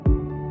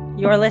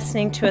You're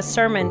listening to a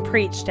sermon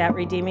preached at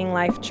Redeeming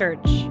Life Church.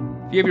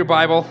 If you have your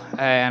Bible,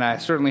 and I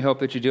certainly hope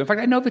that you do. In fact,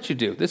 I know that you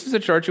do. This is a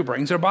church who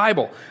brings their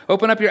Bible.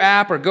 Open up your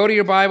app or go to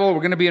your Bible. We're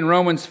going to be in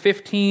Romans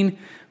 15.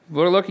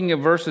 We're looking at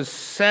verses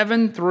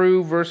 7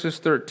 through verses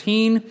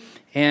 13.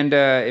 And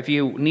if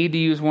you need to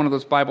use one of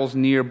those Bibles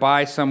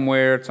nearby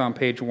somewhere, it's on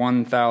page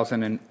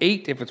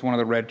 1008 if it's one of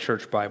the red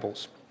church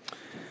Bibles.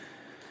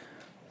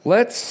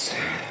 Let's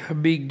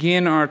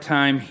begin our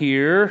time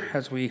here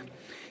as we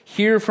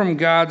hear from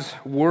God's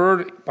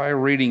Word by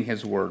reading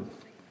His Word.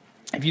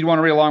 If you'd want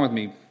to read along with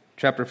me,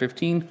 chapter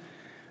 15,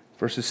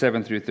 verses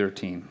 7 through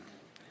 13.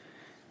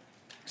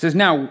 It says,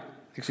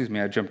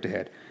 I jumped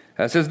ahead.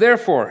 It says,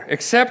 therefore,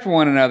 accept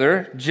one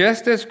another,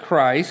 just as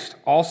Christ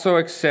also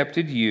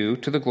accepted you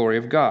to the glory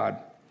of God.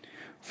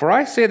 For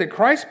I say that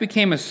Christ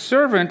became a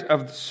servant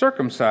of the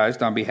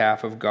circumcised on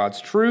behalf of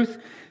God's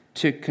truth,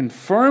 to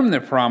confirm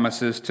the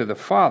promises to the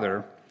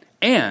Father,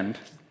 and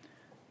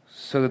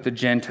so that the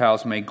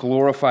Gentiles may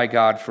glorify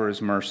God for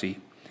His mercy.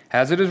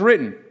 As it is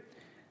written,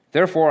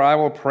 therefore I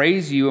will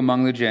praise you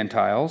among the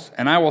Gentiles,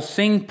 and I will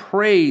sing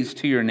praise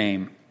to your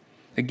name.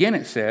 Again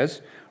it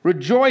says,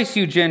 rejoice,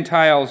 you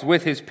Gentiles,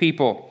 with His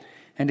people.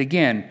 And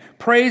again,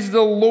 praise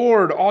the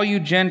Lord, all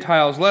you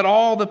Gentiles. Let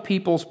all the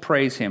peoples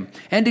praise Him.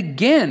 And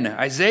again,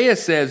 Isaiah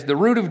says, the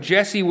root of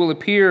Jesse will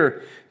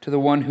appear to the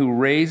one who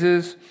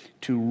raises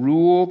to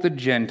rule the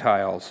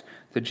Gentiles.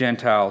 The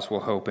Gentiles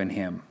will hope in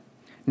Him.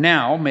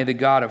 Now may the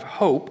God of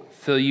hope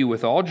fill you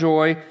with all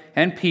joy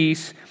and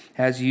peace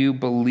as you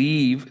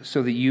believe,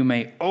 so that you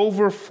may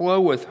overflow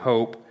with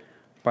hope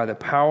by the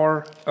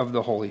power of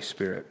the Holy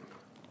Spirit.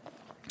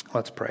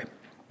 Let's pray.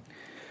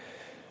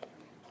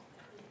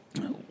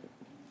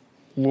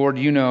 Lord,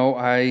 you know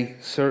I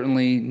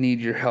certainly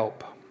need your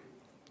help.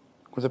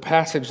 With a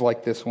passage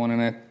like this one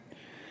and a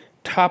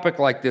topic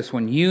like this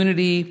one,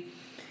 unity,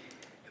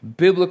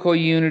 biblical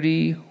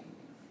unity,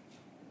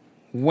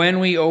 when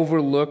we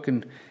overlook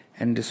and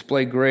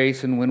display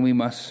grace and when we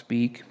must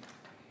speak.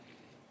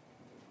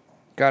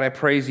 God, I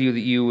praise you that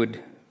you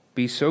would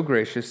be so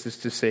gracious as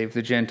to save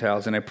the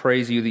Gentiles, and I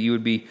praise you that you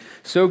would be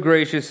so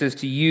gracious as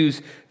to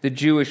use the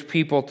Jewish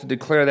people to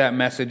declare that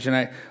message.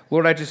 And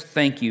Lord, I just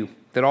thank you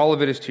that all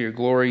of it is to your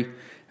glory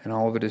and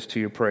all of it is to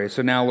your praise.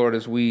 So now, Lord,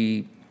 as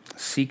we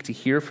seek to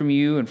hear from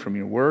you and from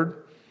your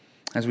word,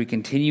 as we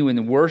continue in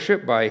the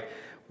worship by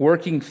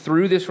working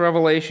through this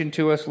revelation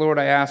to us, Lord,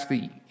 I ask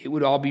that it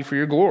would all be for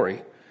your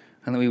glory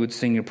and that we would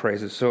sing your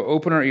praises. So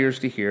open our ears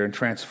to hear and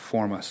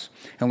transform us.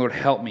 And Lord,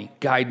 help me,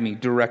 guide me,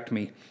 direct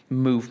me,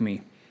 move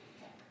me,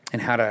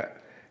 and how to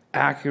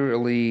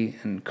accurately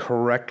and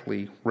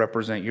correctly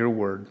represent your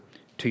word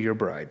to your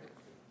bride.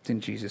 It's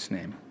in Jesus'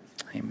 name,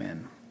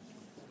 amen.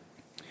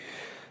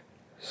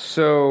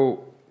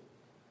 So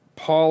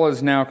Paul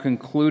is now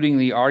concluding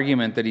the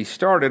argument that he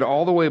started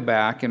all the way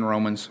back in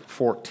Romans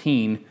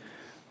 14,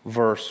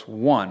 verse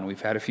 1.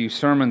 We've had a few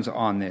sermons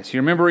on this.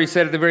 You remember he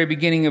said at the very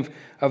beginning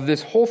of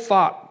this whole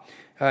thought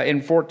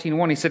in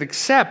 14:1, he said,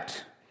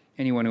 accept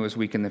anyone who is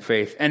weak in the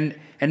faith. And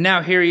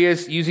now here he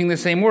is using the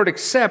same word,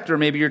 accept, or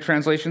maybe your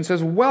translation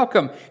says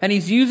welcome. And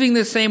he's using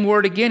the same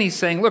word again. He's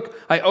saying, look,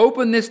 I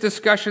opened this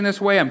discussion this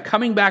way. I'm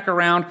coming back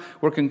around.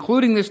 We're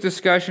concluding this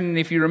discussion. And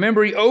if you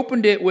remember, he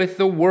opened it with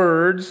the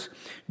words,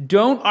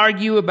 don't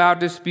argue about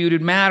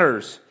disputed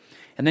matters.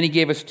 And then he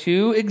gave us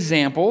two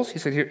examples. He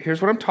said,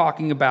 here's what I'm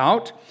talking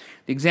about.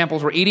 The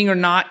examples were eating or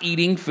not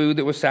eating food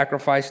that was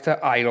sacrificed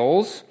to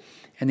idols.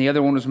 And the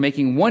other one was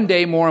making one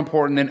day more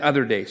important than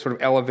other days, sort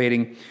of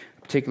elevating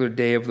a particular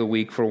day of the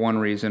week for one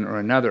reason or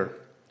another.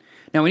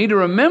 Now, we need to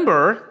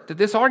remember that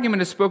this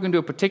argument is spoken to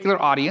a particular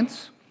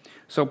audience.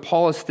 So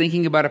Paul is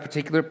thinking about a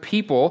particular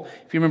people.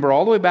 If you remember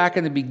all the way back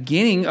in the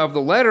beginning of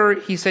the letter,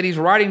 he said he's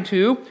writing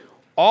to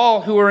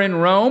all who are in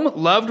Rome,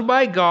 loved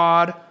by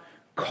God,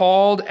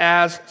 called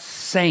as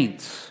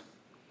saints.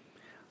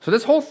 So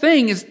this whole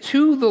thing is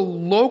to the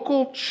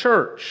local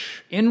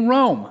church in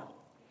Rome,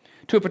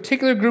 to a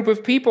particular group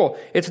of people.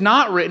 It's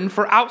not written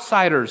for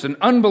outsiders and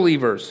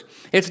unbelievers.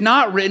 It's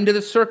not written to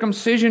the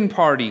circumcision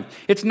party.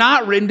 It's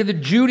not written to the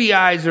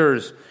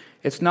Judaizers.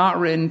 It's not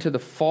written to the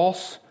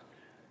false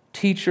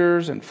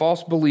teachers and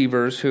false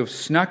believers who have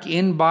snuck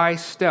in by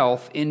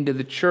stealth into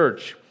the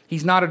church.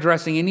 He's not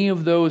addressing any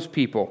of those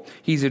people.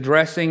 He's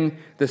addressing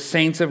the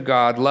saints of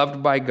God,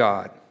 loved by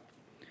God.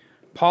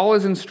 Paul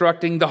is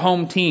instructing the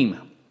home team,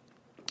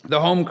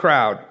 the home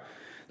crowd.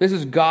 This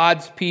is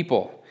God's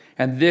people,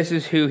 and this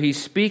is who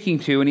he's speaking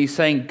to, and he's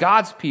saying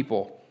God's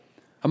people,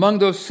 among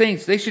those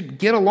saints, they should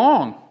get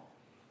along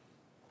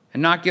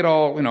and not get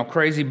all,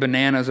 crazy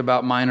bananas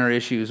about minor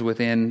issues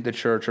within the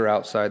church or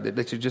outside.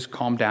 They should just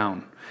calm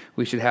down.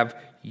 We should have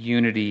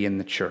unity in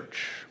the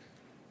church.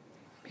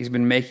 He's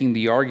been making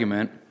the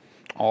argument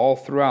all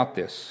throughout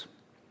this.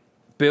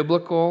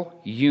 Biblical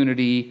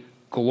unity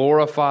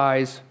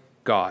glorifies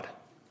God.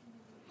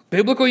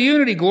 Biblical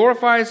unity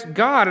glorifies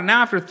God. And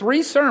now after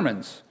 3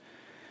 sermons,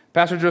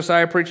 Pastor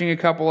Josiah preaching a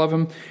couple of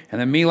them, and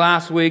then me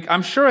last week,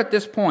 I'm sure at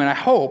this point,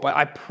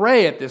 I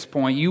pray at this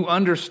point, you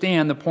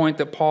understand the point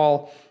that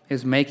Paul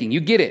is making. You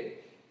get it.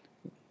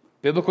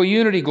 Biblical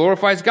unity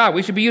glorifies God.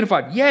 We should be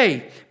unified.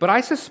 Yay! But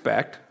I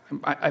suspect,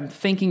 I'm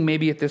thinking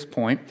maybe at this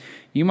point,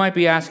 you might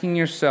be asking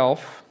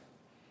yourself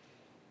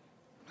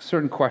a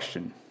certain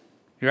question.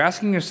 You're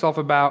asking yourself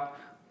about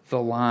the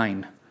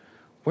line.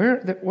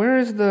 Where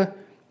is the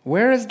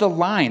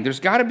line? There's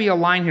got to be a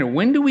line here.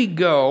 When do we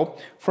go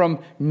from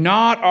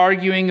not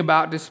arguing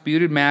about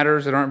disputed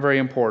matters that aren't very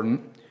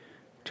important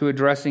to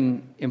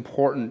addressing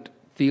important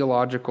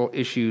theological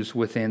issues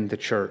within the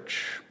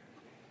church?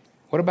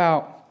 What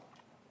about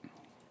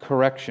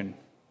correction?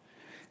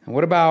 And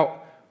what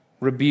about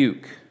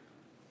rebuke?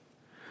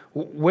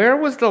 Where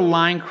was the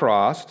line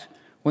crossed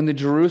when the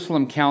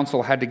Jerusalem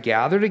council had to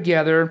gather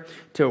together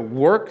to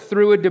work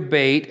through a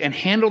debate and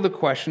handle the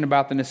question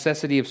about the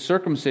necessity of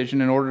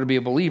circumcision in order to be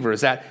a believer?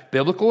 Is that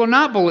biblical or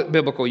not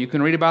biblical? You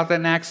can read about that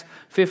in Acts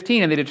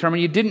 15, and they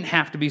determined you didn't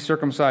have to be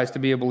circumcised to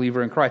be a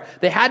believer in Christ.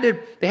 They had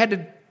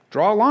to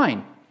draw a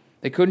line.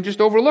 They couldn't just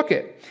overlook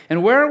it.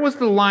 And where was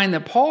the line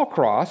that Paul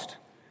crossed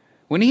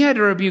when he had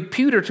to rebuke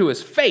Peter to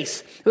his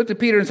face? He looked at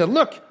Peter and said,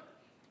 look,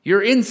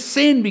 you're in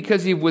sin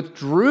because you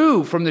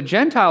withdrew from the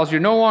Gentiles.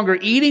 You're no longer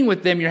eating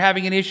with them. You're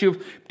having an issue of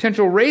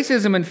potential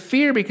racism and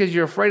fear because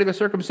you're afraid of the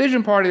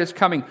circumcision party that's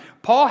coming.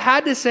 Paul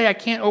had to say, I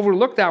can't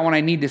overlook that when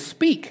I need to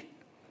speak.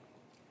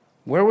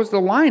 Where was the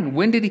line?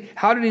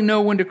 How did he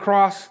know when to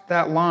cross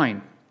that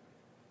line?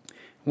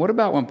 What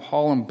about when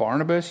Paul and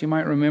Barnabas, you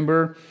might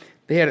remember,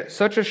 they had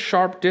such a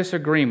sharp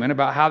disagreement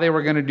about how they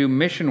were going to do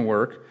mission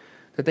work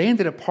that they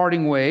ended up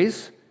parting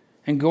ways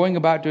and going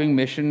about doing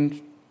mission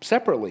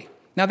separately.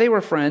 Now, they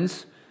were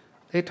friends.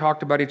 They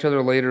talked about each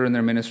other later in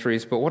their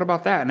ministries, but what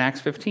about that in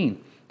Acts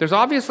 15? There's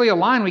obviously a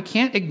line. We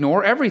can't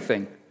ignore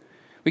everything.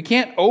 We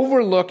can't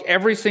overlook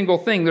every single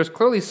thing. There's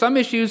clearly some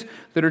issues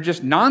that are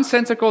just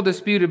nonsensical,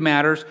 disputed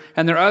matters,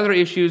 and there are other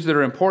issues that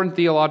are important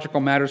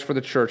theological matters for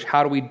the church.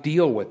 How do we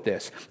deal with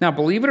this? Now,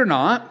 believe it or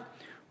not,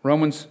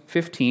 Romans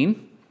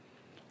 15,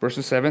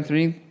 verses 7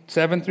 through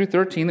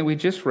 13 that we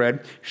just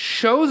read,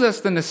 shows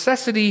us the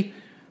necessity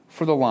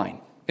for the line.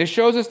 It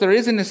shows us there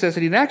is a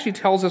necessity. It actually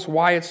tells us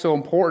why it's so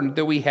important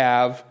that we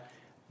have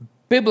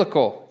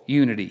biblical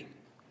unity.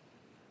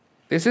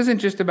 This isn't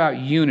just about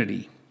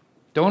unity.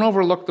 Don't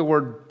overlook the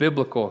word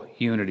biblical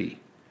unity.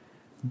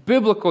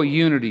 Biblical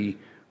unity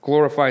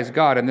glorifies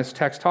God, and this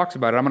text talks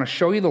about it. I'm going to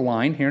show you the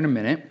line here in a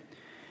minute,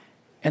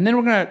 and then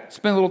we're going to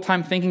spend a little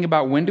time thinking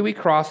about when do we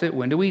cross it,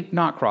 when do we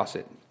not cross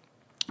it?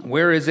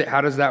 Where is it? How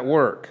does that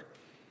work?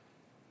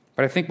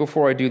 But I think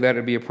before I do that,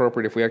 it'd be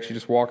appropriate if we actually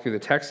just walk through the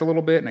text a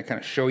little bit and I kind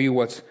of show you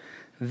what's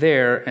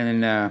there,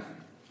 and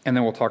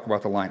then we'll talk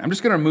about the line. I'm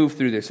just going to move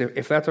through this,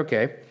 if that's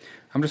okay.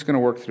 I'm just going to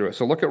work through it.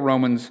 So look at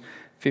Romans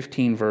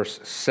 15, verse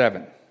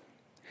 7.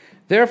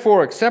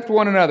 Therefore, accept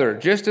one another,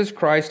 just as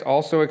Christ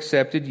also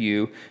accepted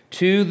you,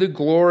 to the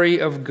glory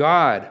of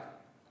God.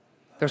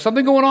 There's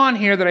something going on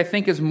here that I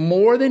think is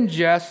more than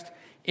just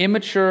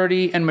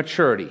immaturity and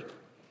maturity.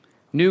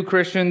 New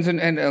Christians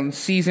and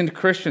seasoned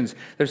Christians.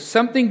 There's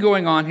something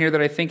going on here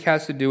that I think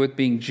has to do with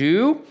being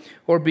Jew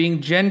or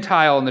being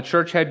Gentile. And the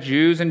church had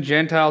Jews and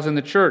Gentiles in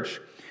the church.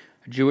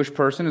 A Jewish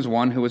person is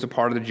one who is a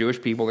part of the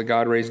Jewish people that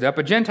God raised up.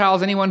 A Gentile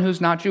is anyone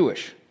who's not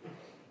Jewish.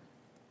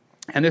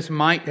 And this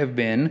might have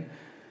been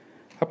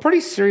a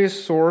pretty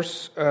serious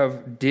source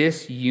of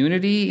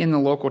disunity in the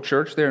local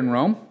church there in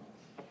Rome.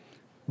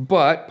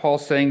 But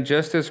Paul's saying,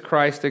 just as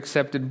Christ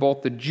accepted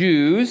both the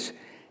Jews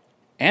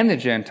and the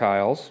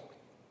Gentiles,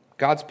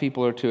 God's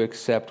people are to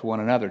accept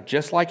one another.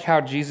 Just like how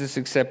Jesus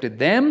accepted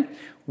them,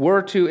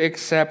 we're to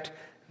accept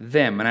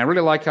them. And I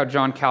really like how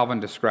John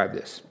Calvin described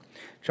this.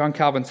 John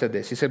Calvin said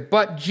this. He said,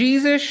 but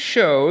Jesus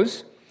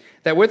shows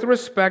that with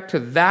respect to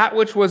that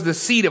which was the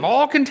seat of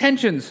all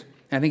contentions,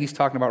 and I think he's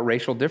talking about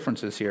racial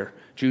differences here,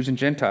 Jews and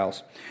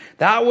Gentiles,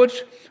 that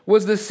which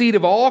was the seat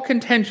of all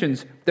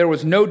contentions, there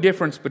was no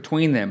difference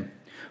between them.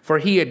 For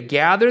he had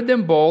gathered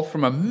them both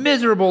from a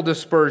miserable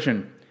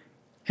dispersion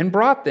and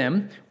brought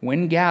them,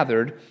 when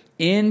gathered,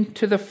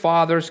 into the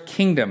Father's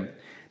kingdom,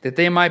 that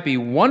they might be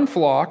one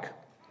flock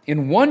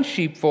in one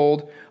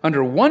sheepfold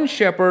under one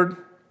shepherd.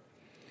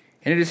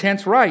 And it is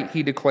hence right,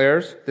 he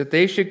declares, that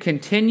they should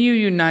continue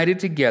united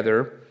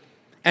together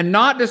and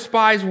not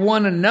despise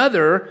one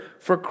another,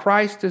 for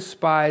Christ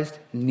despised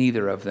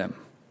neither of them.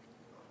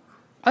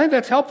 I think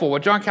that's helpful.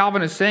 What John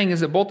Calvin is saying is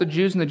that both the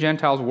Jews and the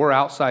Gentiles were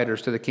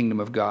outsiders to the kingdom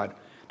of God,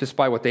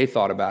 despite what they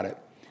thought about it.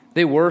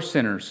 They were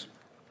sinners.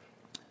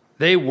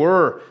 They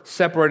were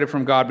separated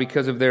from God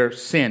because of their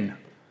sin.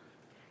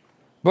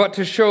 But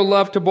to show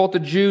love to both the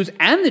Jews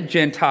and the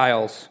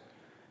Gentiles,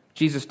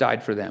 Jesus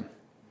died for them.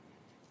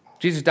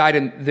 Jesus died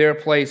in their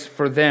place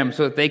for them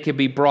so that they could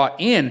be brought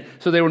in.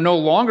 So they were no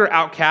longer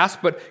outcasts,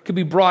 but could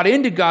be brought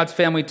into God's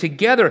family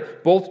together,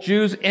 both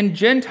Jews and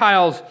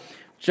Gentiles.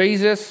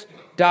 Jesus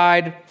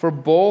died for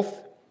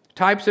both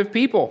types of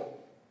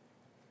people.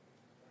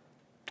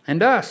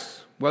 And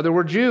us, whether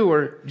we're Jew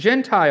or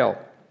Gentile.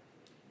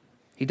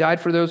 He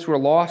died for those who are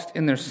lost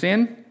in their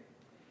sin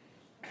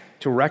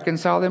to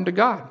reconcile them to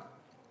God.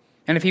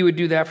 And if he would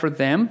do that for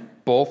them,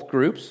 both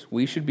groups,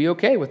 we should be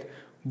okay with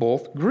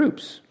both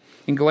groups.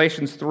 In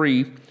Galatians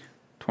 3,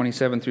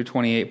 27 through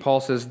 28,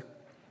 Paul says,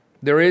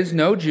 there is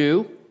no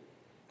Jew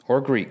or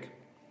Greek,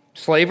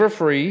 slave or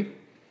free,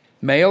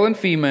 male and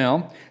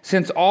female,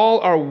 since all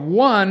are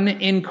one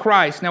in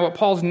Christ. Now, what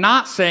Paul's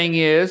not saying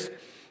is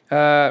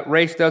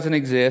race doesn't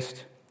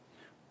exist.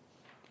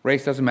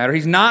 Race doesn't matter.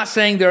 He's not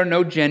saying there are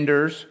no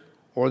genders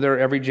or there are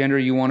every gender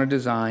you want to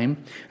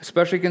design,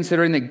 especially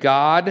considering that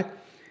God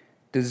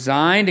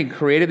designed and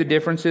created the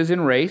differences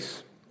in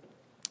race,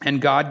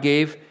 and God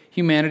gave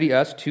humanity,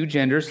 us, two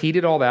genders. He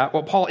did all that.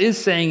 What Paul is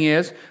saying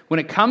is, when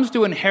it comes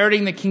to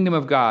inheriting the kingdom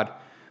of God,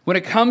 when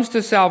it comes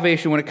to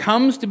salvation, when it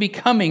comes to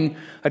becoming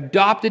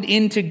adopted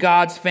into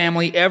God's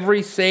family,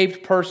 every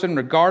saved person,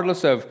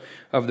 regardless of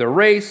their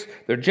race,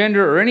 their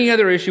gender, or any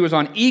other issue, is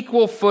on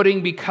equal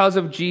footing because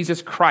of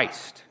Jesus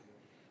Christ.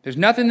 There's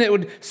nothing that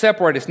would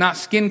separate us, not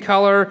skin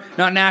color,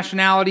 not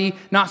nationality,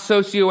 not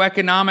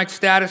socioeconomic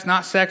status,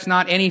 not sex,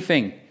 not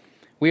anything.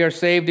 We are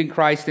saved in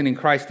Christ and in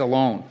Christ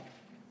alone.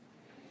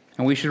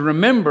 And we should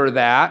remember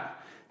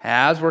that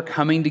as we're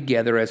coming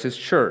together as His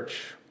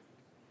church.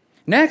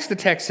 Next, the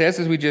text says,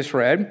 as we just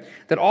read,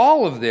 that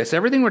all of this,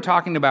 everything we're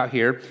talking about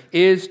here,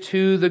 is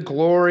to the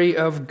glory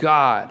of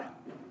God.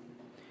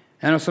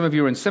 I know some of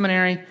you are in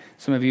seminary,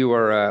 some of you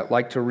are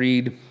like to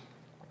read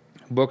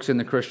books in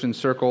the Christian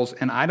circles,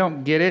 and I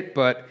don't get it,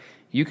 but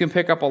you can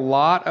pick up a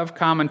lot of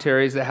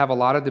commentaries that have a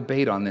lot of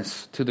debate on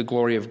this, to the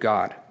glory of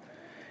God.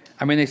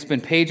 I mean, they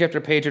spend page after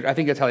page. I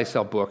think that's how they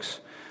sell books.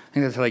 I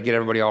think that's how they get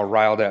everybody all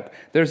riled up.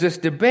 There's this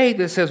debate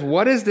that says,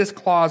 what is this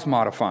clause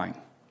modifying?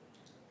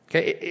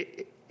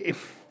 Okay,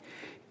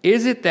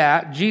 is it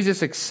that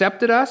Jesus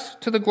accepted us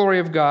to the glory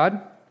of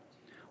God,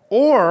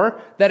 or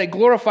that it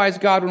glorifies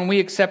God when we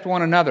accept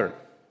one another?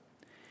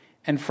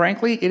 And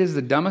frankly, it is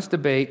the dumbest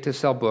debate to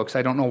sell books.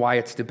 I don't know why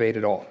it's debate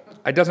at all.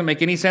 It doesn't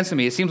make any sense to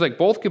me. It seems like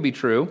both could be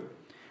true.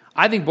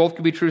 I think both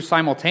could be true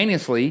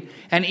simultaneously.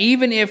 And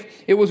even if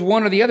it was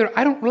one or the other,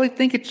 I don't really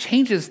think it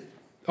changes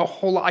a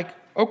whole lot. Like,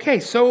 okay,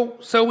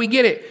 so we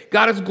get it.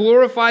 God is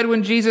glorified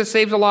when Jesus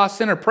saves a lost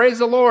sinner. Praise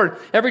the Lord.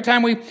 Every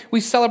time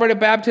we celebrate a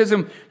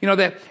baptism,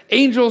 that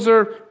angels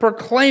are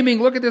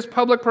proclaiming, look at this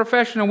public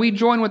profession, and we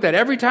join with that.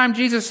 Every time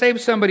Jesus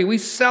saves somebody, we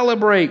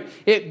celebrate.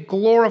 It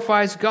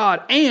glorifies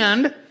God.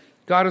 And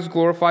God is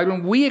glorified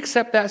when we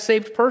accept that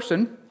saved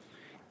person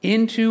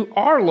into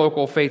our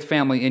local faith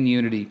family in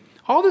unity.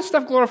 All this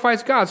stuff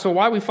glorifies God, so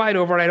why we fight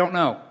over it, I don't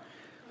know.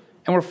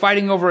 And we're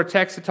fighting over a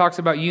text that talks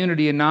about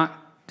unity and not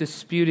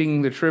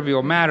disputing the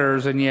trivial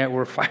matters, and yet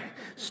we're fighting.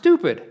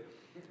 Stupid.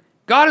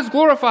 God is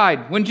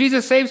glorified when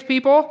Jesus saves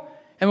people,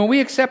 and when we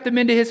accept them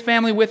into His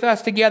family with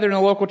us together in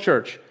a local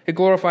church. It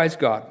glorifies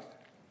God.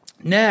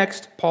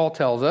 Next, Paul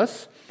tells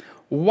us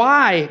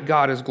why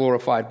God is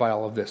glorified by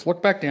all of this.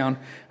 Look back down.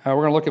 We're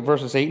going to look at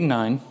verses 8 and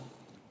 9.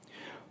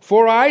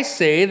 For I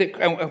say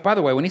that, by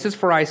the way, when he says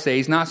for I say,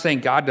 he's not saying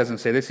God doesn't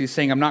say this. He's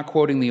saying I'm not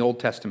quoting the Old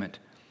Testament.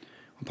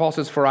 When Paul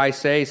says for I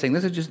say, he's saying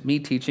this is just me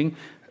teaching.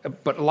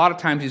 But a lot of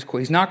times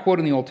he's not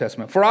quoting the Old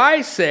Testament. For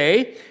I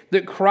say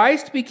that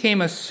Christ became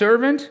a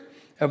servant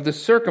of the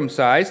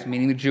circumcised,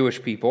 meaning the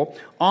Jewish people,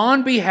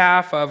 on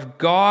behalf of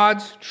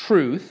God's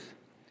truth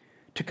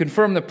to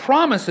confirm the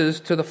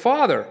promises to the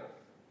Father,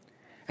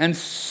 and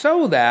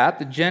so that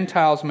the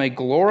Gentiles may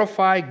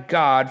glorify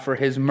God for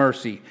His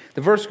mercy.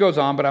 The verse goes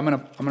on, but I'm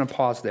going to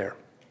pause there.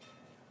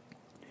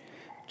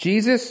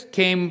 Jesus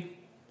came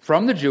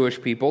from the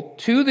Jewish people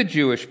to the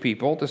Jewish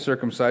people, the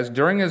circumcised,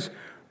 during His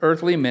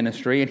earthly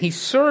ministry, and He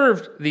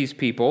served these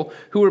people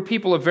who were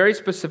people of very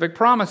specific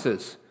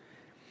promises.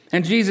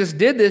 And Jesus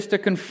did this to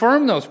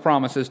confirm those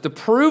promises, to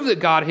prove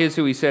that God is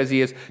who He says He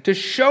is, to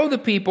show the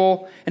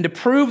people and to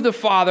prove the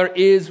Father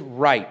is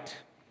right.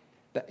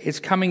 His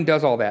coming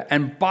does all that.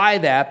 And by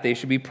that, they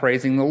should be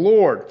praising the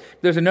Lord.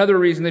 There's another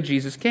reason that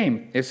Jesus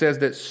came. It says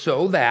that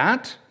so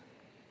that,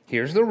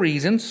 here's the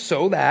reason,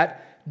 so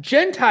that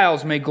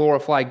Gentiles may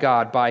glorify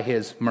God by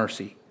His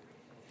mercy.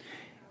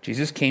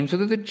 Jesus came so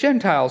that the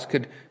Gentiles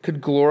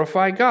could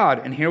glorify God.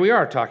 And here we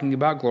are talking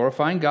about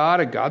glorifying God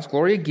and God's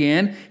glory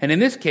again. And in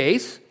this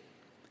case,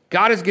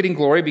 God is getting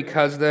glory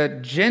because the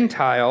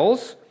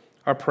Gentiles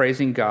are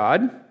praising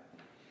God.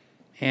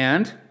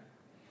 And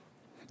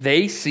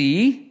they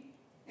see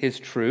His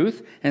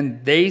truth,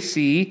 and they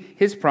see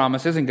His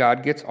promises, and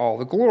God gets all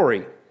the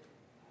glory.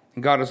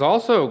 And God is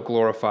also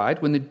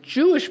glorified when the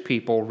Jewish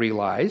people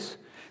realize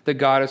that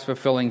God is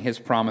fulfilling His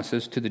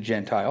promises to the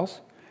Gentiles.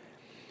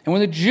 And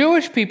when the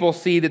Jewish people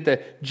see that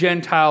the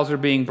Gentiles are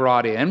being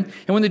brought in,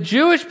 and when the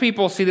Jewish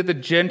people see that the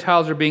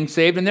Gentiles are being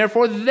saved, and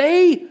therefore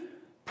they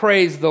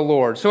praise the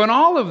Lord. So in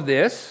all of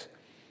this,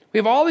 we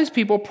have all these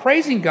people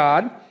praising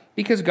God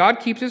because God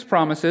keeps His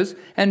promises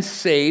and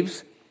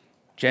saves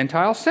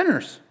Gentile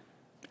sinners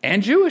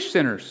and Jewish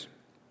sinners,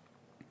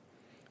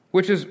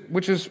 which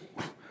is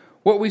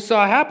what we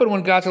saw happen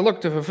when God said,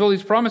 look, to fulfill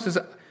these promises,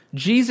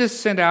 Jesus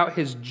sent out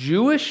His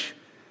Jewish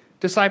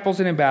disciples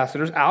and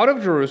ambassadors out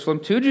of Jerusalem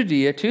to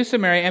Judea, to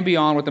Samaria, and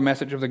beyond with the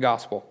message of the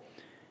gospel.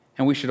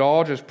 And we should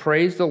all just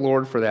praise the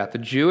Lord for that. The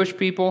Jewish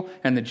people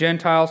and the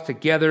Gentiles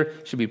together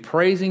should be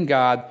praising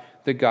God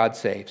that God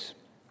saves.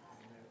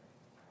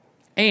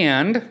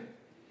 And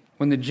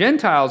when the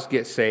Gentiles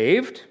get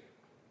saved,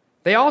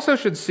 they also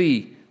should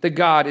see that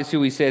God is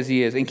who he says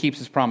he is and keeps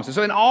his promises.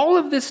 So in all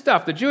of this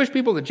stuff, the Jewish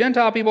people, the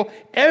Gentile people,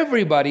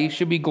 everybody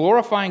should be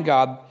glorifying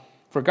God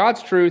for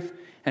God's truth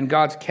and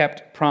God's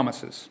kept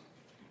promises.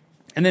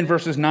 And then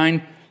verses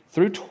 9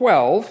 through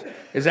 12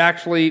 is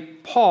actually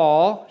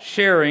Paul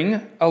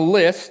sharing a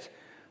list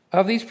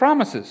of these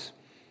promises.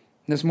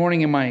 This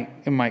morning in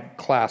my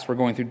class, we're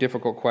going through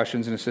difficult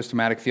questions in a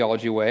systematic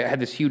theology way. I had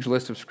this huge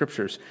list of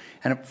scriptures.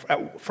 And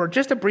for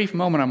just a brief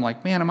moment, I'm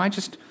like, man,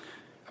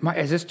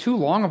 is this too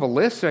long of a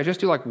list? Should I just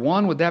do like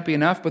one? Would that be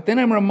enough? But then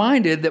I'm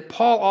reminded that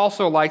Paul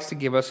also likes to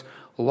give us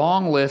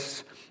long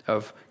lists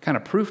of kind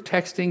of proof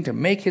texting to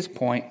make his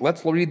point.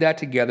 Let's read that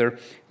together.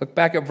 Look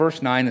back at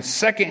verse 9, the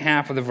second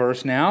half of the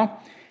verse now.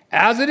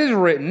 As it is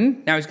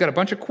written, now he's got a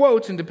bunch of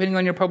quotes, and depending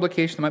on your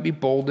publication, it might be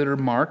bolded or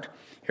marked.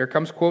 Here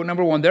comes quote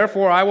number 1.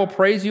 Therefore, I will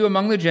praise you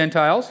among the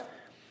Gentiles,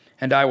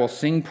 and I will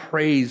sing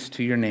praise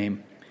to your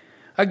name.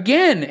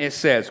 Again, it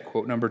says,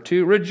 quote number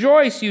 2,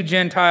 rejoice, you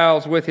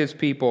Gentiles, with his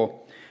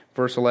people.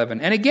 Verse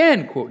 11. And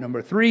again, quote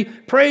number 3,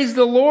 praise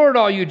the Lord,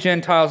 all you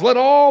Gentiles. Let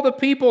all the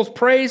peoples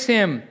praise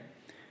him.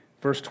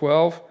 Verse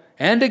 12.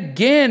 And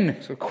again,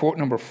 so quote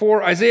number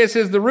 4, Isaiah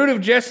says, the root of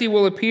Jesse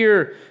will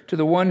appear to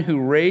the one who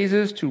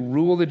raises to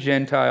rule the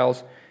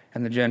Gentiles,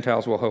 and the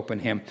Gentiles will hope in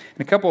him.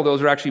 And a couple of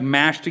those are actually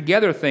mashed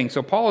together things.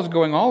 So Paul is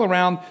going all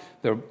around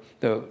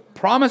the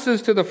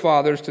promises to the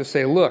fathers to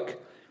say,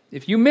 look,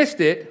 if you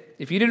missed it,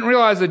 if you didn't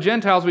realize the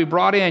Gentiles we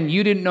brought in,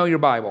 you didn't know your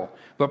Bible.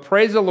 But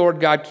praise the Lord,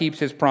 God keeps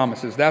his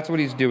promises. That's what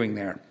he's doing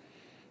there.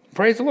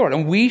 Praise the Lord.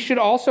 And we should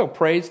also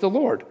praise the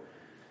Lord,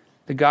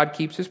 that God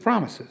keeps his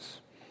promises.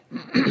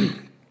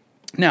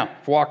 Now,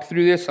 walk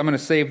through this. I'm going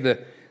to save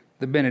the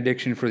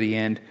benediction for the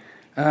end.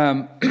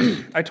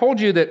 I told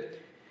you that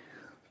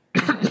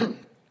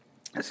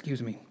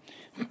excuse me.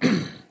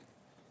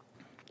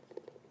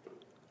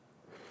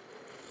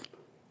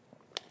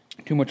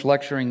 Too much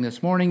lecturing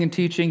this morning and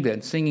teaching,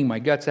 then singing my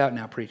guts out,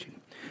 now preaching.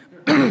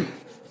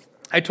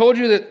 I told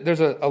you that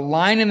there's a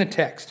line in the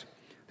text.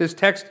 This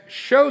text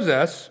shows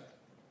us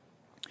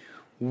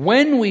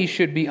when we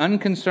should be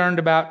unconcerned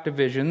about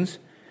divisions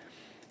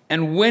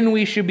and when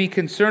we should be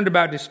concerned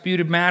about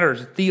disputed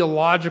matters,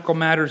 theological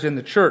matters in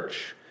the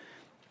church.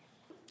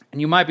 And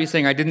you might be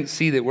saying, I didn't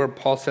see that where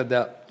Paul said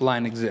that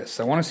line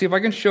exists. I want to see if I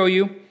can show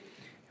you.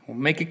 We'll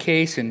make a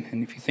case, and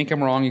if you think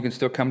I'm wrong, you can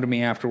still come to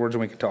me afterwards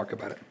and we can talk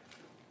about it.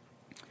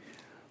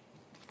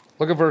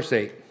 Look at verse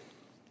 8.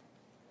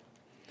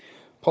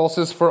 Paul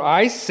says, for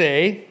I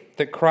say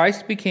that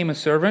Christ became a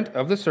servant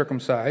of the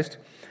circumcised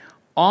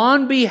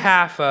on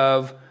behalf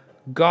of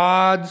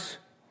God's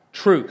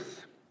truth,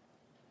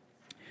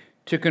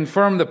 to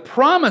confirm the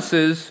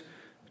promises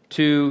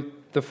to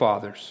the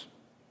fathers.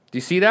 Do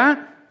you see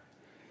that?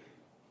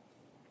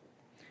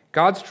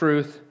 God's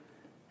truth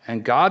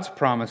and God's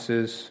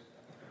promises,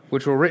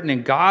 which were written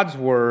in God's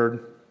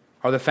word,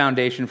 are the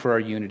foundation for our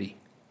unity.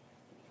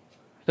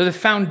 They're the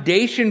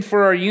foundation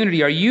for our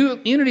unity. Our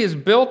unity is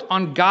built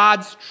on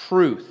God's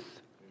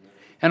truth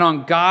and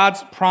on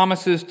God's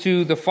promises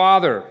to the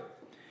Father.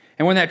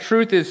 And when that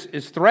truth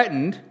is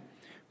threatened,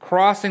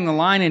 crossing the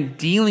line and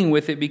dealing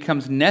with it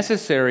becomes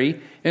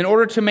necessary in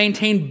order to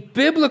maintain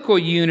biblical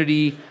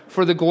unity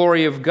for the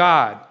glory of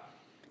God.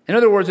 In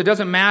other words, it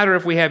doesn't matter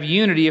if we have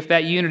unity if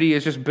that unity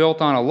is just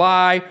built on a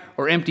lie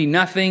or empty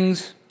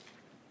nothings,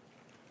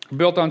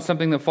 built on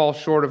something that falls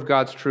short of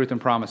God's truth and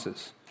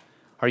promises.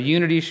 Our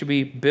unity should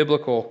be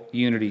biblical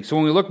unity. So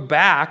when we look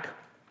back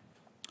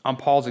on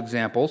Paul's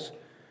examples,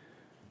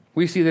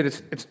 we see that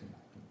it's is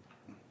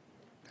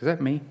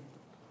that me?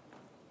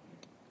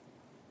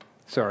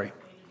 Sorry.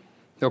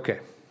 Okay.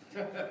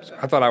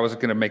 I thought I was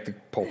going to make the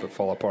pulpit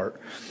fall apart.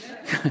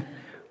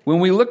 When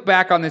we look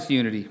back on this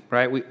unity,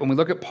 right, when we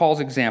look at Paul's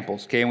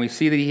examples, okay, and we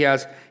see that he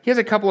has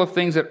a couple of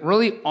things that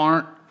really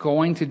aren't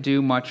going to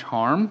do much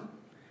harm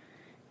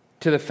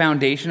to the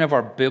foundation of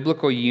our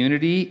biblical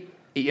unity,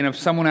 if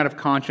someone out of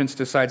conscience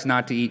decides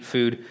not to eat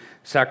food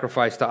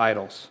sacrificed to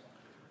idols,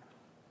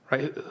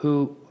 right?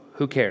 Who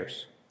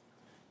cares?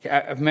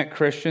 I've met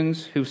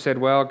Christians who said,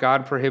 well,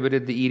 God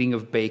prohibited the eating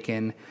of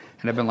bacon,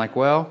 and I've been like,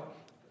 well,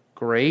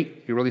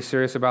 great, you're really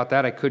serious about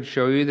that? I could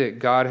show you that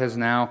God has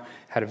now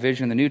had a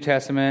vision in the New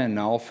Testament and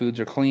all foods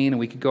are clean and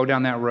we could go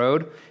down that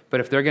road.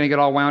 But if they're going to get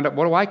all wound up,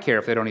 what do I care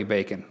if they don't eat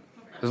bacon?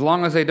 As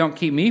long as they don't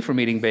keep me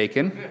from eating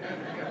bacon.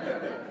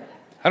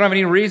 I don't have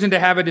any reason to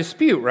have a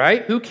dispute,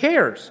 right? Who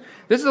cares?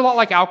 This is a lot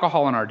like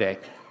alcohol in our day.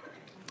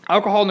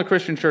 Alcohol in the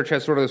Christian church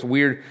has sort of this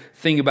weird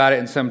thing about it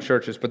in some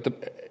churches, but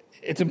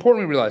it's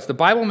important we realize the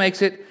Bible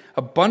makes it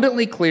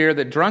abundantly clear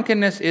that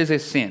drunkenness is a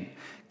sin.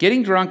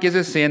 Getting drunk is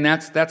a sin,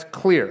 that's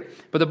clear.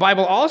 But the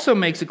Bible also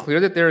makes it clear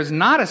that there is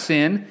not a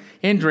sin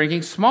in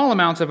drinking small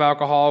amounts of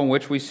alcohol, in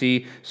which we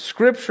see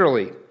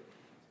scripturally.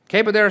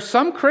 Okay, but there are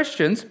some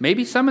Christians,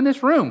 maybe some in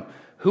this room,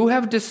 who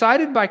have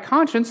decided by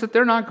conscience that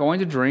they're not going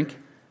to drink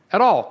at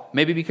all.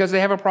 Maybe because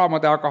they have a problem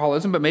with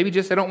alcoholism, but maybe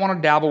just they don't want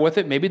to dabble with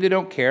it. Maybe they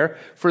don't care.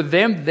 For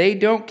them, they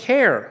don't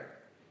care.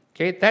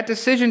 Okay, that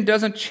decision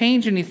doesn't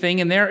change anything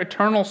in their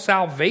eternal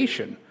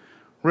salvation.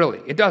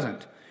 Really, it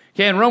doesn't.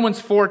 Okay, and Romans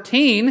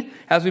 14,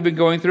 as we've been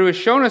going through, has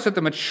shown us that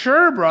the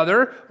mature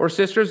brother or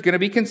sister is going to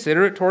be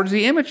considerate towards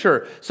the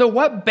immature. So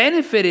what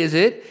benefit is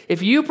it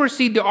if you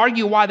proceed to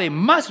argue why they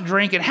must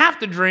drink and have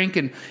to drink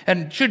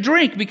and should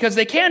drink because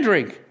they can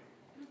drink?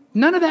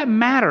 None of that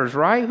matters,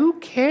 right? Who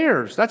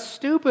cares? That's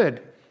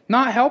stupid.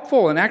 Not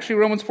helpful. And actually,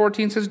 Romans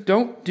 14 says,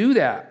 don't do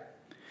that.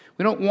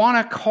 We don't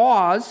want to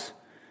cause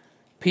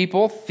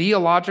people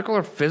theological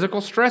or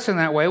physical stress in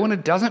that way when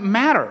it doesn't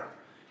matter.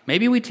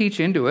 Maybe we teach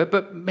into it,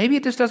 but maybe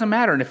it just doesn't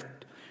matter. And if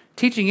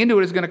teaching into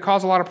it is going to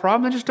cause a lot of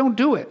problems, then just don't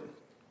do it.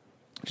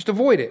 Just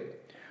avoid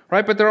it,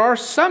 right? But there are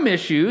some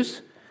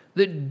issues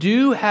that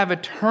do have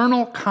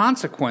eternal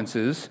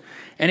consequences,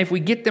 and if we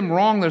get them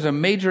wrong, there's a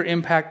major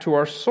impact to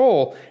our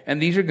soul, and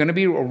these are going to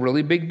be a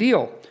really big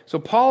deal. So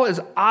Paul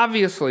is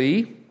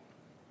obviously,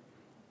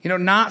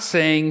 not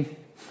saying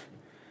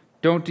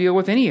don't deal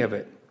with any of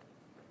it.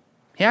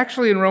 He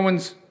actually, in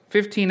Romans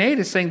 15:8,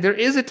 is saying there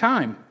is a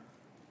time.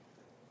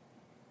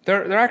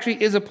 There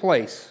actually is a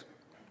place.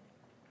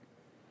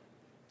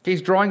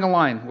 He's drawing a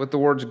line with the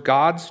words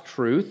God's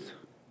truth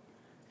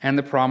and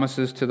the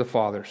promises to the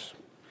fathers.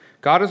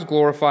 God is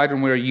glorified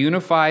when we are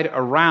unified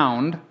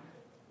around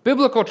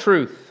biblical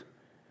truth.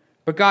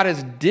 But God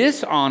is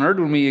dishonored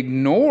when we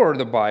ignore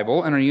the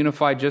Bible and are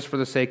unified just for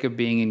the sake of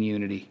being in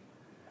unity.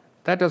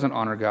 That doesn't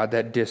honor God,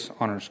 that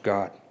dishonors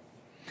God.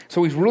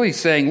 So he's really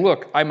saying,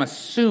 look, I'm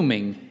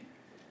assuming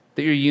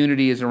that your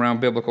unity is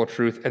around biblical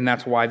truth, and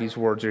that's why these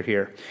words are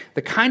here.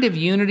 The kind of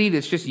unity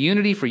that's just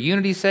unity for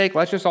unity's sake,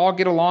 let's just all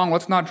get along,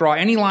 let's not draw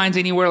any lines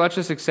anywhere, let's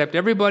just accept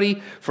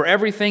everybody for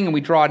everything, and we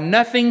draw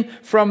nothing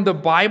from the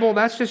Bible,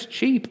 that's just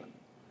cheap.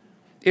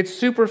 It's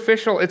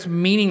superficial, it's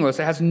meaningless,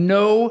 it has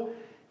no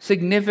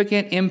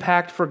significant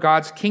impact for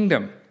God's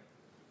kingdom.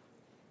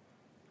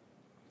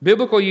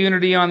 Biblical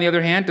unity, on the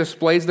other hand,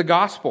 displays the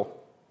gospel.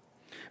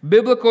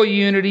 Biblical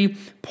unity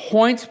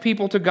points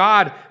people to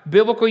God.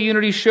 Biblical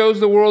unity shows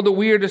the world that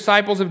we are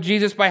disciples of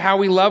Jesus by how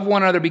we love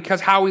one another,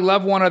 because how we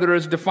love one another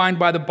is defined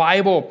by the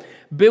Bible.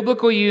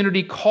 Biblical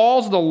unity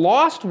calls the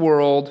lost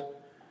world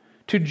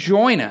to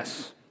join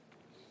us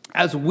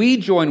as we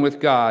join with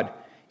God,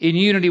 in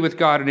unity with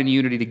God and in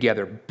unity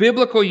together.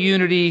 Biblical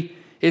unity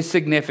is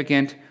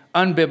significant.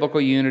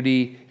 Unbiblical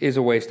unity is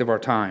a waste of our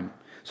time.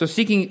 So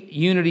seeking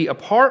unity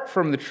apart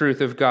from the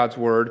truth of God's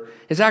word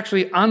is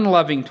actually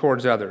unloving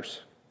towards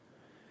others.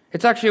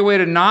 It's actually a way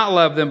to not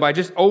love them by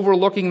just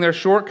overlooking their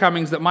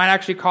shortcomings that might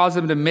actually cause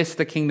them to miss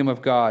the kingdom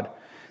of God,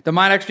 that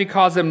might actually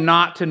cause them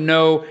not to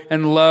know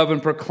and love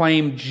and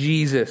proclaim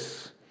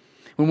Jesus.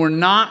 When we're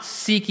not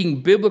seeking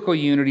biblical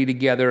unity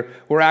together,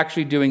 we're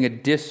actually doing a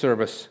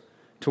disservice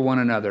to one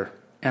another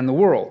and the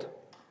world.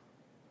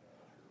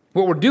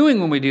 What we're doing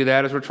when we do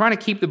that is we're trying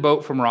to keep the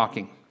boat from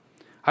rocking.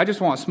 I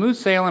just want smooth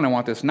sailing. I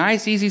want this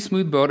nice, easy,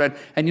 smooth boat.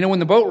 And when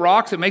the boat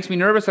rocks, it makes me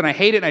nervous, and I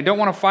hate it, and I don't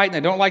want to fight, and I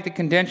don't like the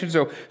contention.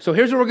 So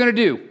here's what we're going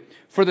to do.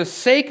 For the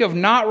sake of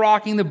not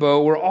rocking the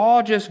boat, we're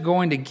all just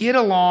going to get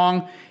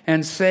along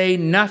and say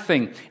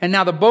nothing. And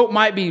now the boat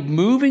might be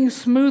moving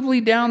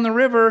smoothly down the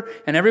river,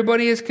 and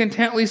everybody is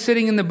contently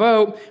sitting in the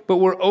boat, but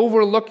we're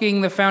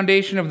overlooking the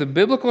foundation of the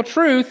biblical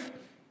truth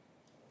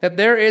that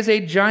there is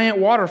a giant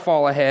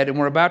waterfall ahead, and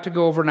we're about to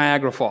go over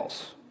Niagara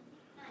Falls.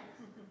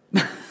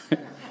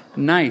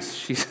 Nice,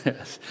 she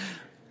says.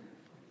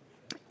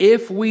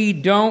 If we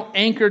don't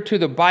anchor to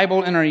the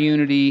Bible in our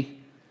unity,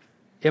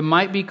 it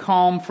might be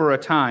calm for a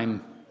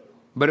time,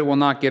 but it will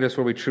not get us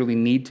where we truly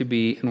need to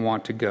be and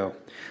want to go.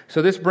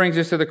 So this brings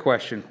us to the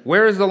question,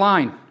 where is the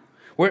line?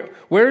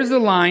 Where is the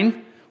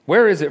line?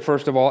 Where is it,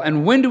 first of all?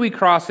 And when do we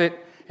cross it?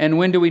 And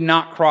when do we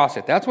not cross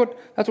it? That's what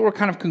we're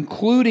kind of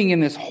concluding in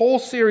this whole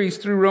series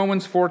through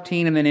Romans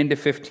 14 and then into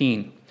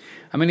 15.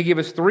 I'm going to give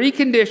us 3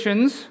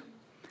 conditions.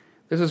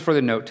 This is for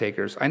the note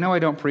takers. I know I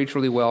don't preach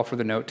really well for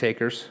the note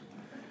takers.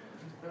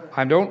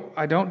 I don't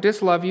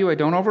dislove you. I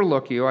don't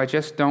overlook you. I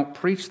just don't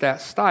preach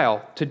that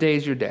style.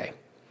 Today's your day.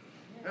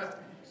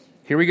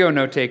 Here we go,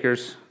 note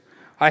takers.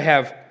 I'm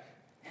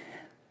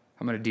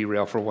going to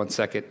derail for 1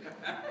 second.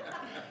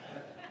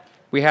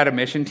 We had a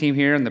mission team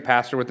here, and the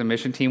pastor with the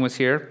mission team was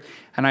here.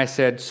 And I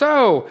said,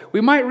 so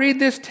we might read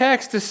this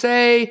text to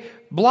say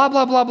blah,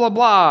 blah, blah, blah,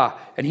 blah.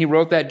 And he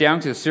wrote that down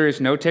to a serious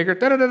note taker.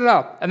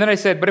 Da-da-da-da. And then I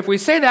said, but if we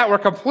say that, we're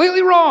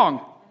completely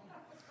wrong.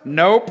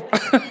 Nope.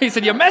 He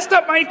said, you messed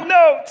up my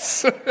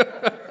notes.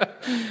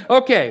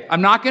 Okay,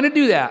 I'm not going to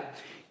do that.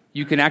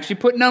 You can actually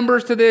put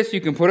numbers to this.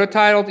 You can put a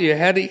title to your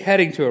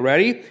heading to it.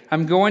 Ready?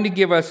 I'm going to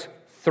give us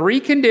 3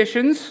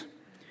 conditions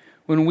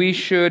when we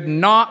should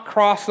not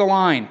cross the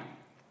line.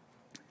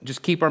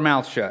 Just keep our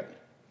mouths shut.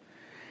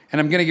 And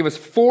I'm going to give us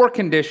 4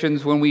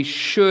 conditions when we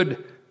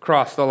should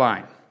cross the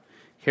line.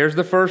 Here's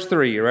the first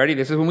 3. You ready?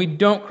 This is when we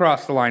don't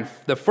cross the line.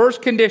 The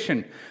first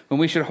condition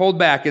when we should hold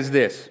back is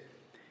this.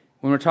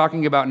 When we're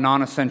talking about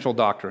non-essential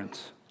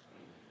doctrines.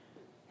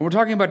 When we're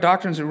talking about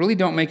doctrines that really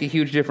don't make a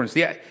huge difference.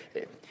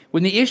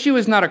 When the issue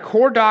is not a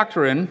core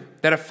doctrine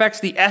that affects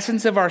the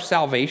essence of our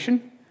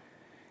salvation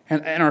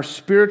and our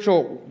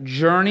spiritual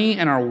journey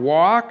and our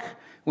walk,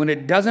 when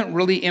it doesn't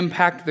really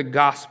impact the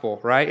gospel,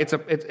 right?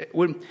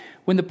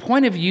 When the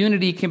point of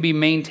unity can be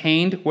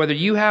maintained, whether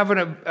you have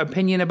an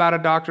opinion about a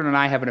doctrine and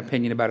I have an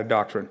opinion about a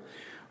doctrine,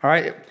 all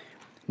right?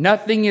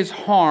 Nothing is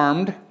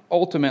harmed,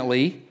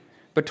 ultimately,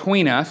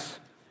 between us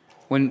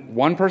when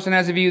one person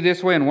has a view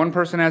this way and one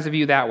person has a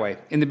view that way,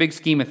 in the big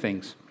scheme of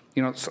things.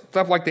 You know,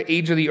 stuff like the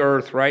age of the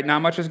earth, right?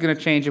 Not much is going to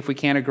change if we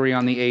can't agree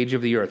on the age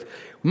of the earth.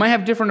 We might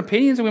have different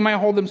opinions and we might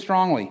hold them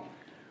strongly,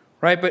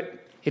 right?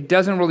 But it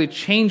doesn't really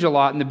change a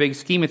lot in the big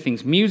scheme of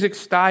things. Music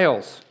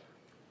styles,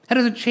 that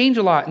doesn't change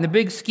a lot in the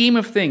big scheme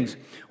of things.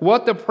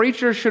 What the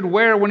preacher should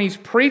wear when he's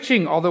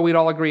preaching, although we'd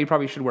all agree he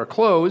probably should wear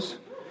clothes,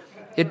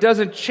 it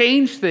doesn't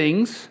change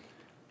things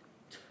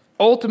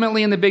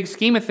ultimately in the big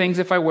scheme of things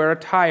if I wear a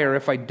tie or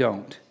if I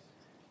don't.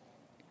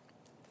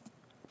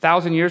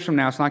 1,000 years from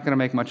now, it's not going to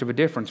make much of a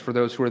difference for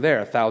those who are there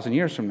 1,000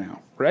 years from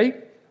now,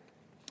 right?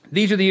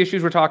 These are the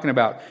issues we're talking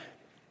about.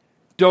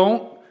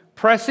 Don't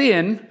press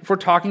in if we're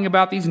talking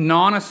about these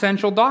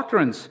non-essential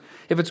doctrines,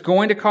 if it's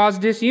going to cause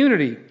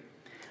disunity.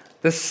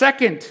 The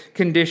second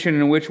condition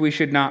in which we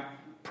should not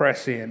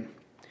press in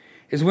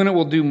is when it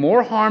will do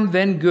more harm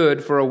than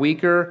good for a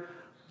weaker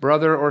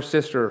brother or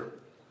sister.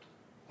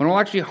 When it will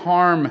actually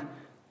harm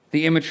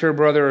the immature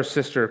brother or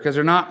sister because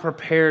they're not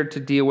prepared to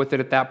deal with it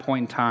at that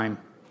point in time.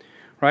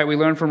 Right? We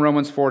learn from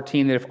Romans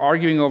 14 that if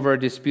arguing over a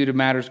disputed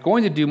matter is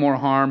going to do more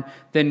harm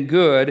than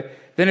good,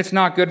 then it's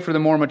not good for the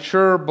more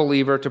mature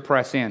believer to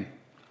press in.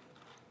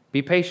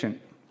 Be patient.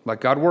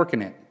 Let God work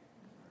in it.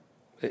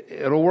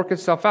 It'll work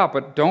itself out,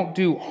 but don't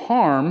do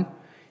harm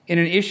in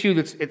an issue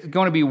that's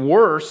going to be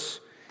worse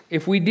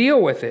if we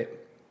deal with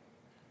it.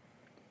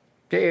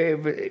 Okay,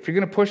 if you're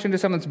going to push into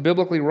something that's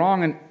biblically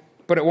wrong,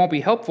 but it won't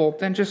be helpful,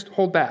 then just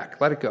hold back.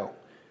 Let it go.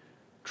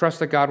 Trust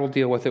that God will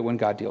deal with it when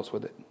God deals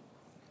with it.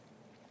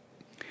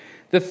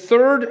 The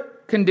third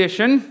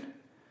condition,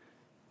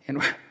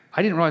 and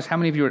I didn't realize how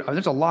many of you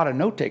there's a lot of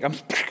note take. You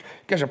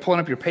guys are pulling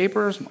up your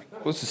papers. I'm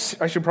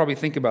like, I should probably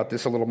think about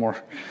this a little more.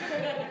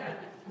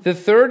 The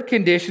third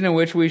condition in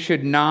which we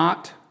should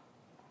not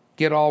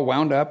get all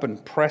wound up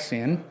and press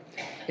in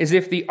is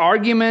if the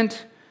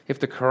argument, if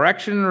the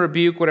correction and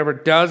rebuke, whatever,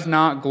 does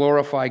not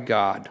glorify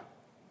God.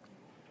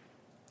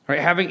 Right?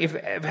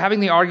 If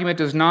having the argument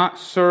does not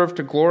serve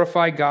to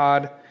glorify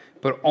God,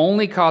 but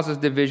only causes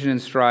division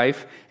and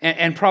strife,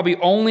 and probably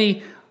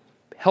only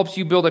helps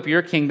you build up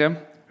your kingdom,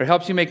 or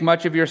helps you make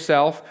much of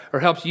yourself,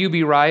 or helps you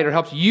be right, or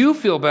helps you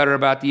feel better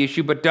about the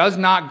issue, but does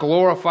not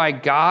glorify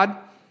God,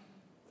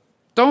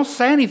 don't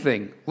say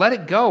anything. Let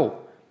it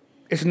go.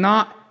 It's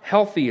not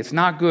healthy. It's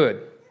not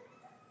good.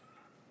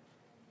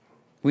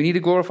 We need to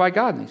glorify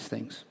God in these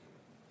things,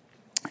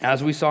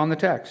 as we saw in the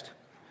text.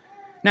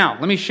 Now,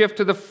 let me shift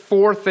to the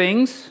four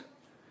things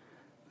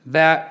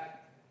that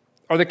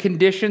are the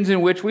conditions in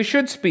which we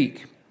should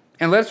speak.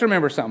 And let's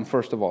remember something,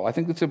 first of all. I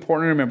think it's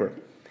important to remember.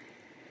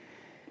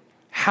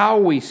 How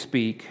we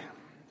speak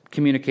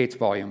communicates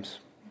volumes.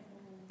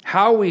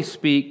 How we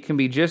speak can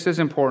be just as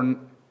important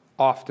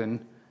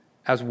often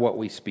as what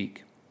we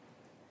speak.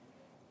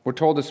 We're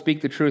told to speak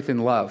the truth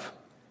in love.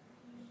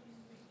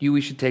 We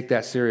should take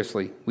that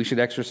seriously. We should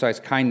exercise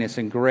kindness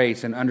and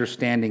grace and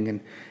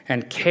understanding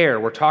and care.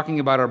 We're talking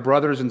about our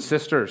brothers and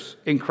sisters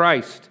in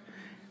Christ.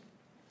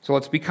 So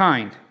let's be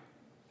kind.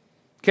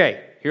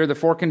 Okay, here are the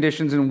four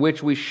conditions in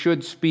which we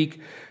should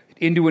speak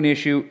into an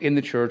issue in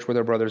the church with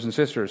our brothers and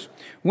sisters.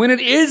 When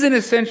it is an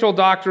essential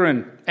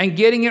doctrine and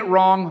getting it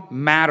wrong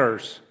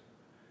matters.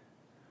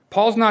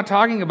 Paul's not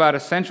talking about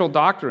essential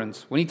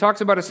doctrines. When he talks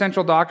about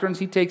essential doctrines,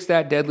 he takes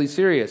that deadly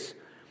serious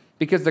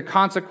because the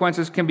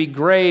consequences can be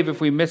grave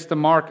if we miss the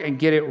mark and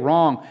get it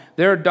wrong.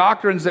 There are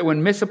doctrines that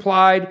when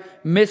misapplied,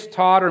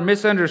 mistaught, or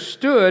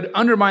misunderstood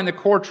undermine the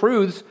core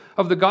truths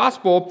of the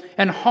gospel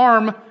and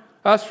harm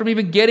us from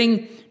even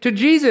getting to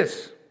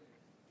Jesus.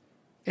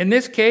 In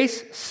this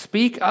case,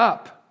 speak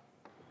up.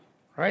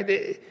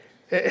 Right?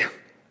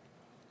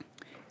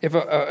 If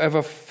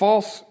a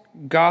false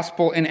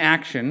gospel in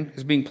action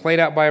is being played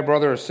out by a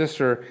brother or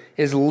sister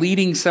is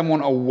leading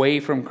someone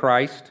away from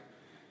Christ,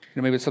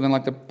 maybe it's something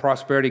like the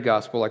prosperity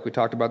gospel, like we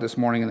talked about this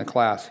morning in the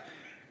class.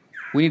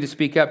 We need to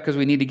speak up because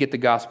we need to get the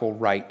gospel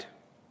right.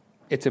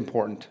 It's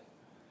important.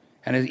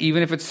 And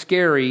even if it's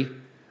scary,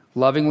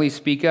 lovingly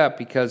speak up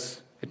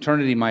because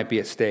eternity might be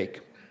at stake.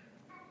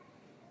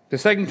 The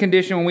second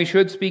condition when we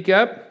should speak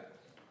up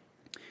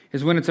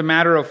is when it's a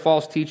matter of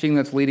false teaching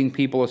that's leading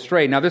people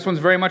astray. Now, this one's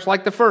very much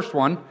like the first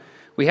one.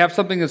 We have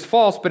something that's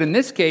false, but in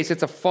this case,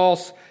 it's a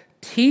false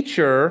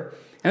teacher,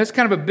 and it's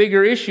kind of a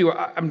bigger issue.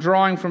 I'm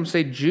drawing from,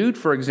 say, Jude,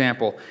 for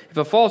example. If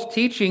a false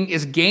teaching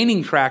is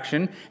gaining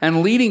traction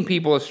and leading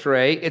people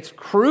astray, it's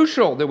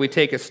crucial that we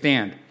take a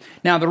stand.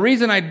 Now, the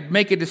reason I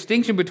make a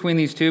distinction between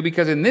these two,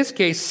 because in this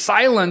case,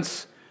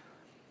 silence,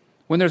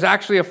 when there's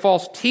actually a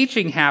false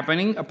teaching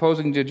happening,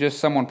 opposing to just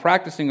someone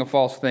practicing a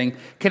false thing,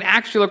 can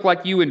actually look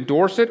like you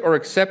endorse it or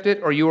accept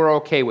it or you are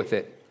okay with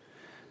it.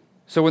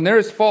 So when there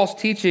is false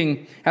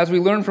teaching, as we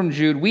learn from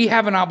Jude, we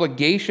have an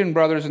obligation,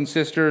 brothers and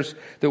sisters,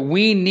 that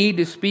we need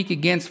to speak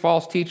against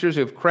false teachers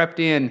who have crept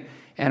in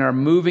and are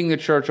moving the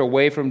church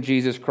away from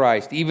Jesus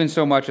Christ, even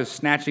so much as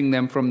snatching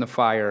them from the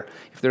fire.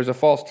 If there's a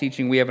false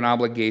teaching, we have an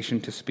obligation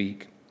to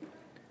speak.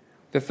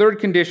 The third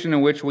condition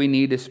in which we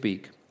need to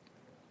speak.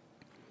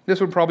 This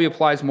one probably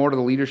applies more to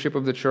the leadership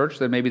of the church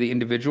than maybe the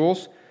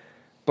individuals,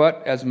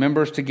 but as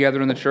members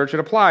together in the church, it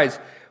applies.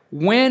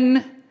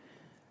 When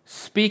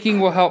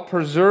speaking will help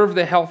preserve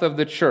the health of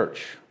the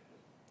church,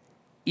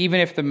 even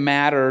if the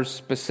matters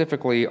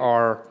specifically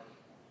are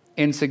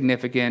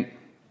insignificant,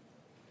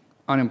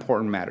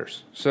 unimportant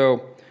matters.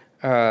 So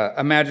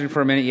imagine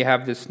for a minute you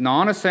have this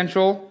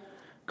non-essential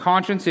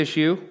conscience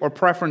issue or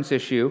preference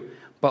issue,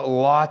 but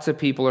lots of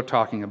people are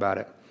talking about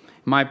it.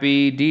 It might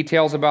be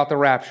details about the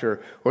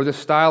rapture or the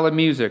style of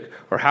music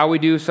or how we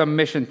do some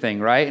mission thing,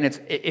 right? And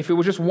if it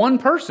was just one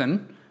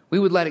person, we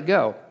would let it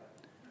go.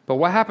 But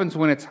what happens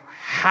when it's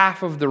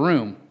half of the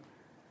room?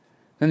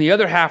 Then the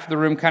other half of the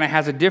room kind of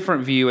has a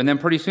different view, and then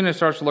pretty soon it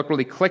starts to look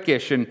really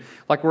cliquish and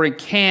like we're in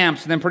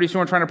camps, and then pretty soon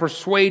we're trying to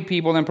persuade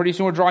people, and then pretty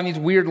soon we're drawing these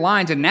weird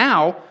lines, and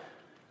now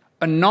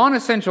a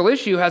non-essential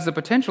issue has the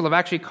potential of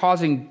actually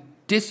causing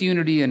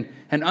disunity and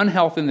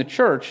unhealth in the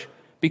church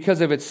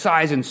because of its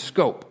size and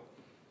scope.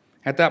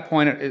 At that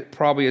point, it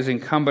probably is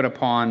incumbent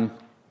upon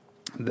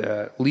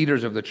the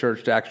leaders of the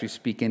church to actually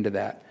speak into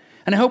that.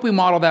 And I hope we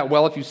model that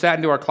well. If you sat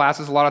into our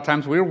classes, a lot of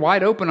times we're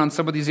wide open on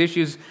some of these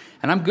issues,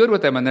 and I'm good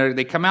with them. And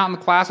they come out in the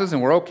classes,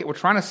 and we're okay. We're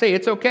trying to say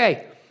it's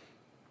okay.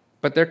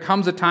 But there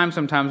comes a time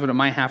sometimes when it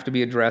might have to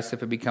be addressed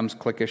if it becomes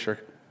cliquish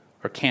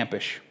or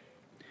campish.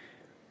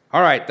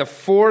 All right, the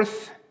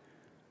fourth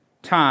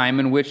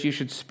time in which you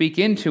should speak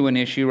into an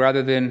issue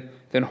rather than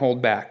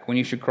hold back, when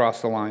you should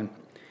cross the line,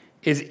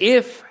 is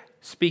if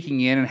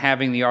speaking in and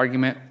having the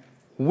argument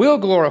will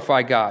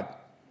glorify God.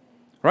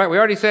 Right? We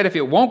already said if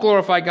it won't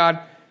glorify God,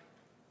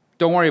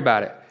 don't worry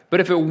about it. But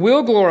if it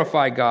will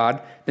glorify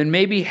God, then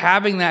maybe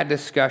having that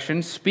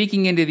discussion,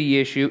 speaking into the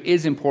issue,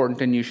 is important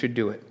and you should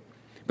do it.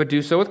 But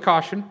do so with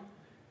caution.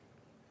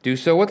 Do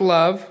so with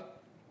love.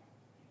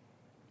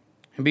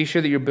 And be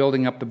sure that you're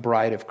building up the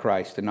bride of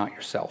Christ and not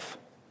yourself.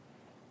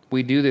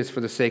 We do this for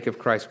the sake of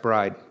Christ's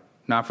bride,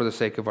 not for the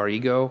sake of our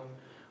ego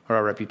or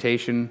our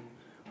reputation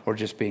or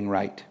just being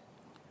right.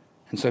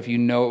 And so if you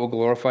know it will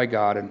glorify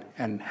God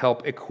and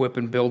help equip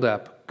and build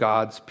up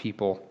God's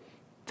people,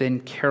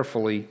 then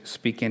carefully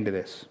speak into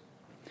this.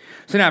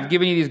 So now I've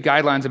given you these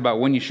guidelines about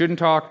when you shouldn't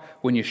talk,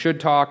 when you should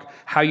talk,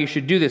 how you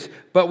should do this.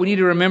 But we need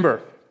to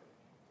remember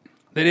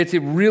that it's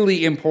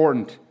really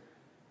important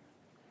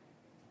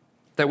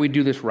that we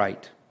do this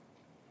right.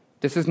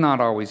 This is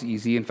not always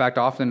easy. In fact,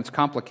 often it's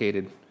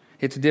complicated.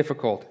 It's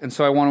difficult. And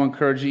so I want to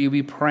encourage you to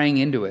be praying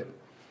into it.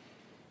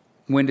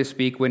 When to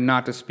speak, when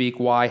not to speak,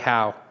 why,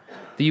 how.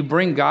 That you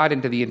bring God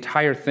into the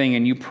entire thing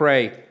and you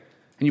pray.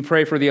 And you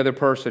pray for the other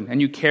person.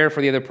 And you care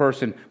for the other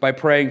person by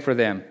praying for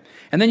them.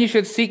 And then you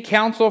should seek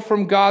counsel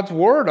from God's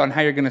word on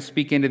how you're going to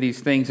speak into these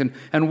things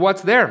and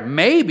what's there.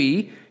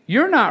 Maybe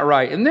you're not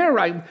right and they're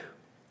right.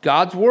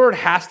 God's word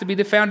has to be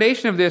the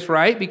foundation of this,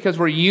 right? Because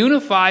we're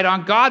unified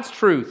on God's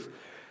truth.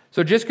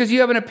 So just because you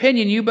have an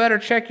opinion, you better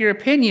check your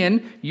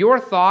opinion, your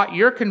thought,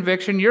 your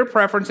conviction, your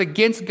preference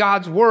against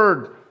God's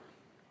word.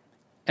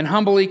 And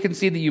humbly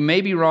concede that you may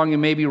be wrong, you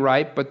may be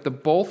right, but the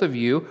both of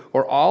you,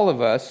 or all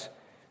of us,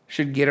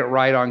 should get it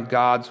right on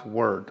God's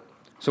word.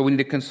 So we need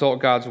to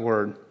consult God's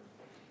word.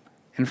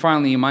 And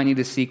finally, you might need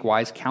to seek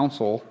wise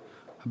counsel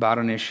about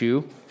an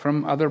issue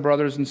from other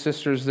brothers and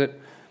sisters that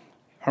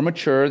are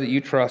mature, that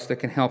you trust, that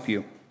can help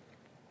you.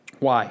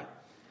 Why?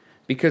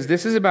 Because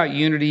this is about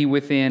unity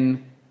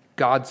within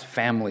God's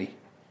family,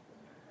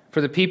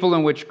 for the people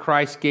in which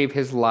Christ gave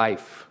his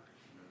life,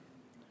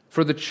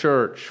 for the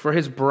church, for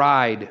his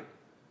bride.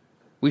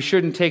 We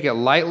shouldn't take it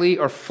lightly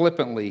or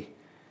flippantly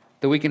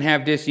that we can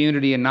have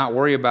disunity and not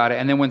worry about it.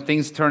 And then when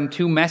things turn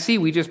too messy,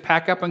 we just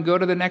pack up and go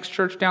to the next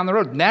church down the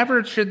road.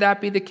 Never should that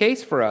be the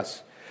case for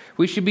us.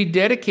 We should be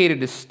dedicated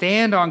to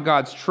stand on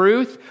God's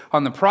truth,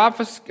 on the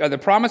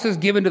promises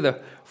given to the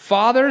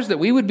fathers, that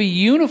we would be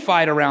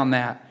unified around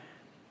that.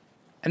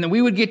 And that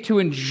we would get to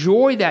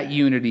enjoy that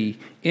unity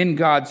in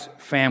God's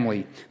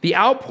family. The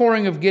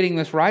outpouring of getting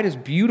this right is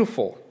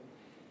beautiful.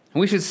 And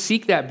we should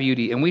seek that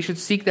beauty, and we should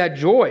seek that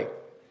joy.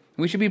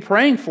 We should be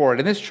praying for it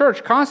in this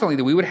church constantly,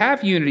 that we would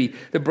have unity,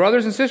 that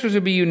brothers and sisters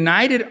would be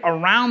united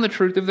around the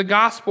truth of the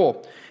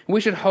gospel. And we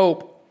should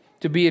hope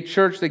to be a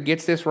church that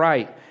gets this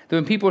right. That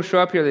when people show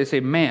up here, they say,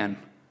 man,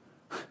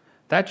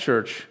 that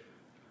church,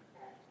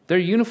 they're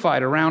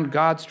unified around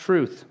God's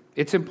truth.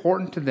 It's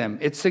important to them.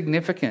 It's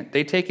significant.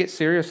 They take it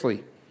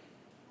seriously.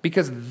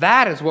 Because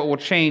that is what will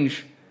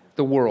change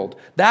the world.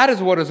 That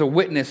is what is a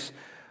witness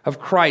of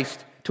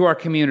Christ to our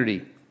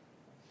community.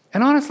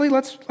 And honestly,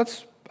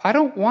 I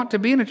don't want to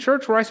be in a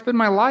church where I spend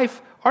my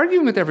life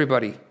arguing with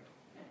everybody.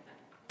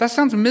 That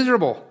sounds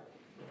miserable.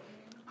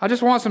 I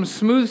just want some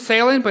smooth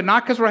sailing, but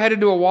not because we're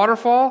headed to a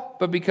waterfall,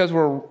 but because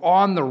we're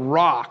on the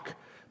rock,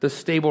 the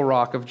stable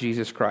rock of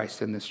Jesus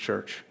Christ in this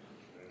church.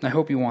 And I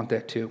hope you want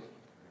that too.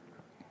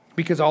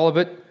 Because all of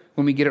it,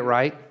 when we get it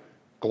right,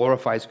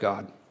 glorifies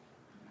God.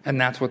 And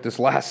that's what this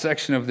last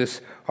section of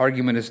this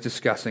argument is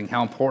discussing,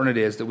 how important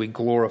it is that we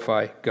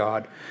glorify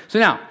God. So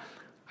now,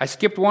 I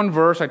skipped one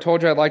verse. I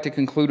told you I'd like to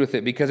conclude with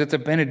it because it's a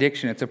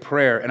benediction, it's a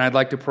prayer, and I'd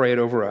like to pray it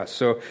over us.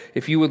 So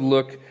if you would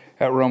look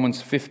at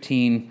Romans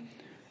 15,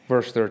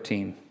 verse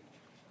 13.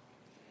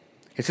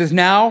 It says,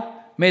 "Now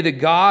may the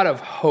God of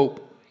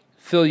hope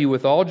fill you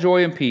with all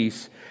joy and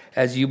peace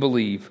as you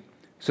believe,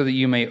 so that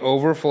you may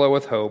overflow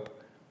with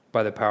hope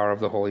by the power of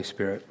the Holy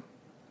Spirit."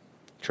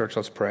 Church,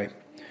 let's pray.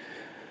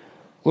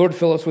 Lord,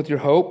 fill us with your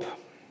hope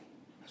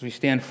as we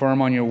stand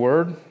firm on your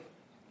word.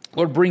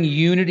 Lord, bring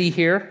unity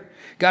here.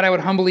 God, I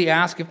would humbly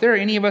ask if there are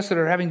any of us that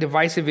are having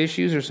divisive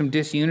issues or some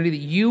disunity, that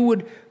you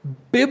would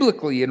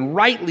biblically and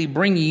rightly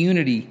bring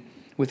unity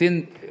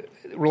within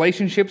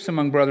relationships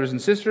among brothers and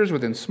sisters,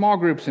 within small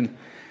groups and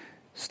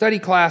study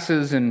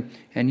classes and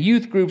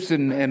youth groups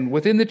and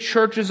within the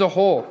church as a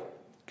whole.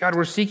 God,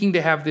 we're seeking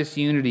to have this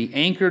unity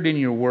anchored in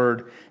your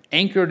word,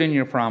 anchored in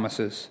your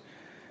promises.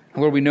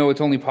 Lord, we know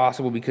it's only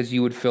possible because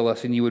you would fill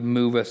us and you would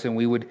move us and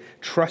we would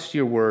trust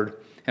your word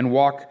and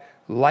walk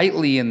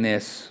lightly in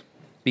this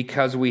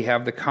because we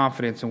have the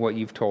confidence in what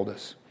you've told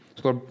us.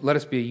 So Lord, let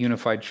us be a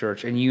unified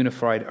church and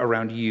unified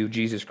around you,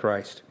 Jesus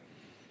Christ.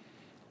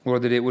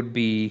 Lord, that it would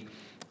be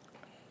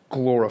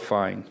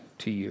glorifying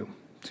to you.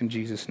 It's in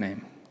Jesus'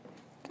 name.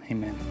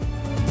 Amen.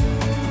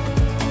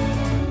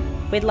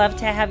 We'd love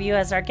to have you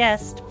as our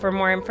guest. For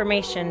more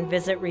information,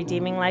 visit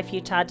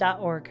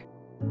redeeminglifeutah.org.